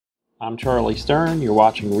I'm Charlie Stern. You're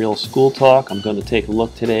watching Real School Talk. I'm going to take a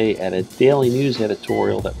look today at a daily news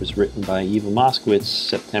editorial that was written by Eva Moskowitz,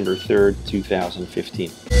 September 3rd, 2015.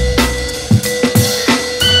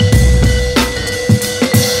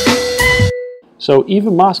 So Eva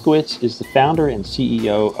Moskowitz is the founder and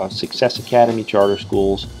CEO of Success Academy Charter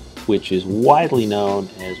Schools, which is widely known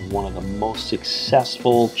as one of the most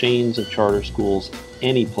successful chains of charter schools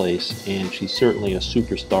any place, and she's certainly a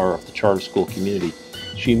superstar of the charter school community.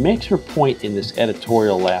 She makes her point in this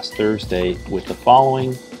editorial last Thursday with the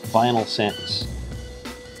following final sentence.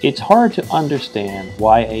 It's hard to understand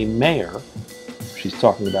why a mayor, she's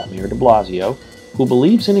talking about Mayor de Blasio, who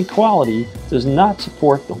believes in equality, does not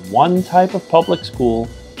support the one type of public school,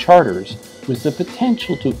 charters, with the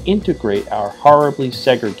potential to integrate our horribly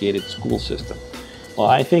segregated school system. Well,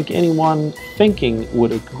 I think anyone thinking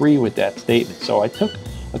would agree with that statement. So I took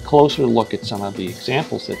a closer look at some of the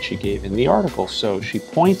examples that she gave in the article. So she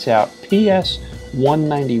points out PS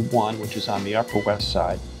 191, which is on the Upper West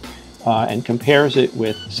Side, and compares it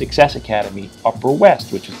with Success Academy Upper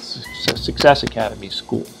West, which is a Success Academy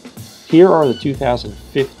school. Here are the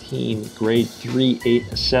 2015 grade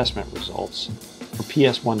 3-8 assessment results for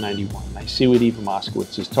PS 191. I see what Eva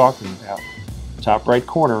Moskowitz is talking about. Top right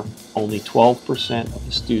corner, only 12% of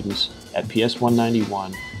the students at PS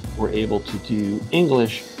 191 were able to do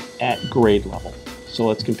English at grade level. So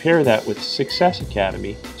let's compare that with Success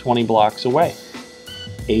Academy 20 blocks away.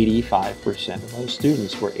 85% of those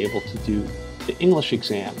students were able to do the English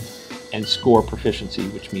exam and score proficiency,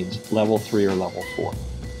 which means level 3 or level 4.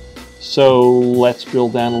 So let's drill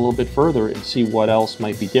down a little bit further and see what else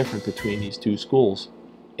might be different between these two schools.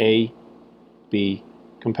 A, B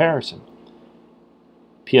comparison.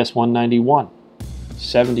 PS 191,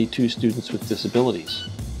 72 students with disabilities.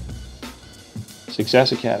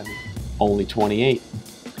 Success Academy, only 28.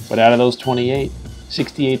 But out of those 28,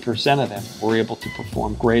 68% of them were able to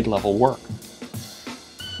perform grade level work.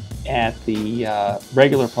 At the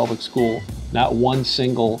regular public school, not one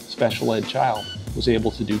single special ed child was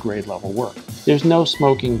able to do grade level work. There's no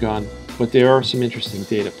smoking gun, but there are some interesting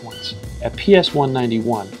data points. At PS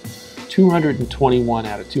 191, 221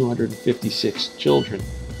 out of 256 children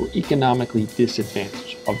were economically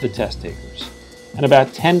disadvantaged of the test takers, and about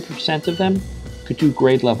 10% of them could do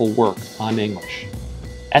grade level work on English.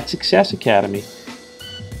 At Success Academy,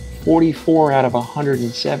 44 out of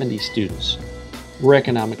 170 students were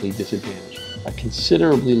economically disadvantaged, a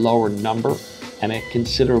considerably lower number and a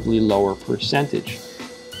considerably lower percentage.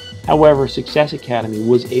 However, Success Academy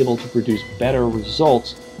was able to produce better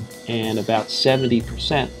results, and about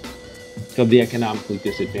 70% of the economically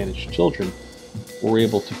disadvantaged children were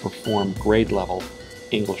able to perform grade level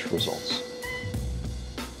English results.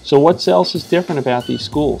 So what else is different about these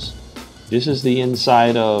schools? This is the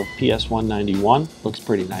inside of PS 191, looks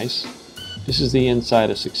pretty nice. This is the inside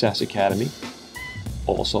of Success Academy,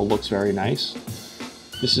 also looks very nice.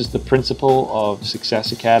 This is the principal of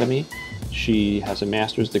Success Academy. She has a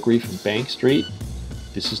master's degree from Bank Street.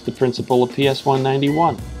 This is the principal of PS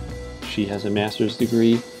 191. She has a master's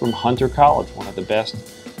degree from Hunter College, one of the best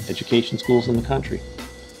education schools in the country.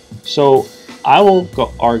 So I will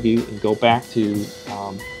argue and go back to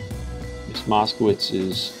Ms.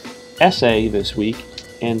 Moskowitz's essay this week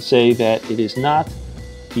and say that it is not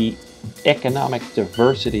the economic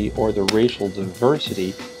diversity or the racial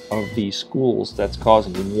diversity of these schools that's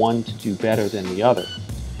causing one to do better than the other.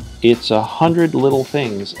 It's 100 little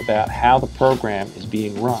things about how the program is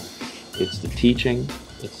being run. It's the teaching,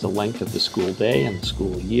 it's the length of the school day and the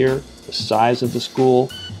school year, the size of the school,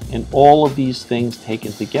 and all of these things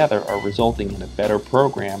taken together are resulting in a better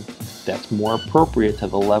program that's more appropriate to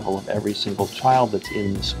the level of every single child that's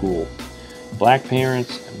in the school. Black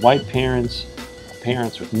parents and white parents,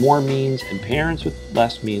 parents with more means and parents with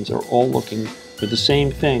less means are all looking for the same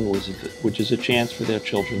thing, which is a chance for their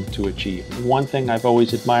children to achieve. And one thing I've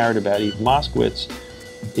always admired about Eva Moskowitz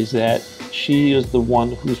is that she is the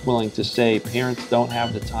one who's willing to say parents don't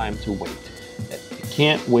have the time to wait. That you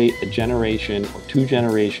can't wait a generation or 2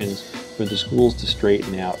 generations for the schools to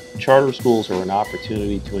straighten out. Charter schools are an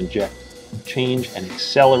opportunity to inject change and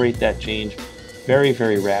accelerate that change very,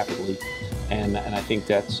 very rapidly. And I think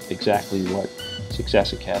that's exactly what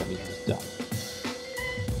Success Academy has done.